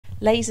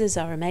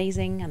Lasers are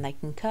amazing and they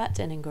can cut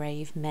and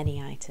engrave many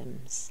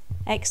items.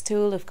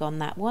 xTool have gone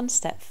that one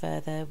step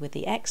further with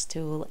the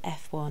xTool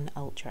F1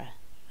 Ultra.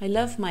 I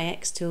love my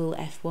xTool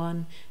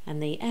F1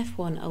 and the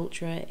F1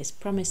 Ultra is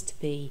promised to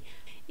be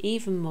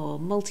even more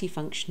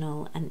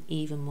multifunctional and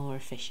even more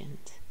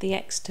efficient. The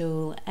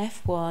xTool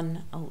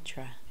F1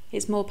 Ultra.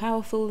 It's more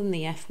powerful than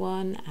the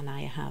F1 and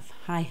I have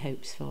high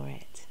hopes for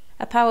it.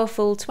 A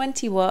powerful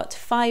 20-watt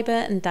fibre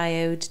and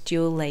diode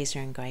dual laser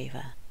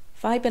engraver.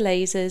 Fibre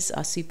lasers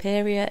are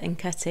superior in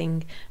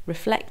cutting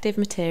reflective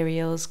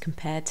materials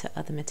compared to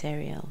other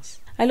materials.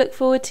 I look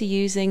forward to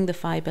using the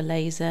fibre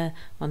laser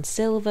on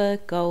silver,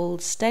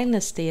 gold,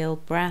 stainless steel,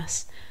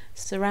 brass,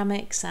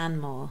 ceramics and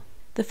more.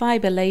 The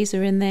fibre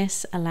laser in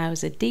this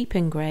allows a deep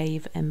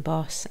engrave,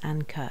 emboss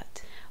and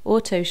cut.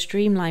 Auto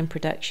streamline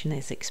production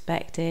is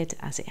expected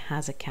as it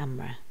has a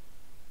camera.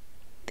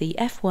 The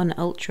F1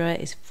 Ultra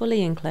is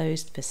fully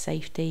enclosed for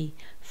safety.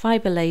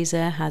 Fibre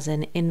laser has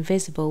an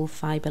invisible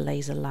fibre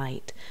laser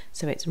light,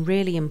 so it's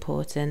really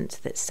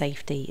important that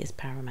safety is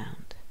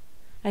paramount.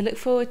 I look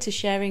forward to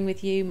sharing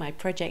with you my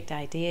project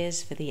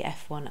ideas for the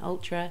F1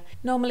 Ultra.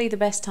 Normally the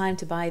best time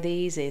to buy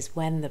these is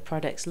when the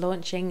product's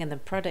launching and the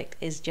product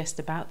is just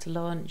about to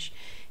launch.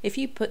 If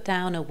you put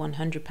down a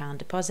 £100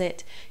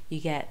 deposit, you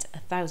get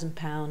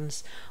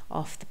 £1,000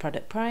 off the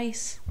product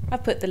price.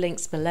 I've put the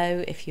links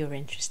below if you're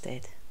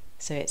interested.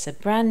 So it's a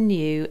brand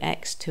new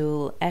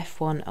xTool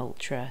F1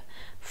 Ultra,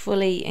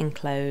 fully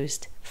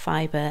enclosed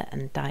fibre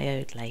and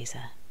diode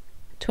laser.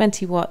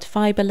 20-watt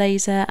fibre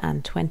laser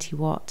and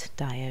 20-watt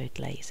diode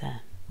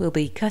laser. We'll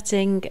be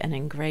cutting and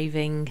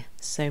engraving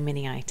so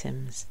many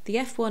items. The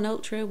F1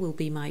 Ultra will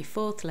be my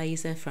 4th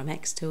laser from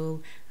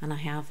xTool and I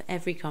have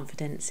every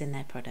confidence in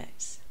their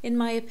products. In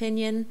my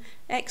opinion,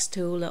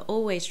 xTool are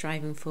always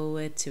driving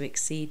forward to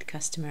exceed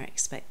customer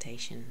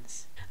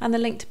expectations. And the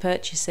link to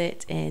purchase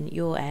it in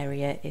your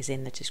area is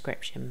in the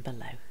description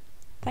below.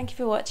 Thank you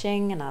for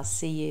watching and I'll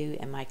see you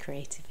in my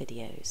creative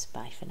videos.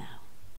 Bye for now.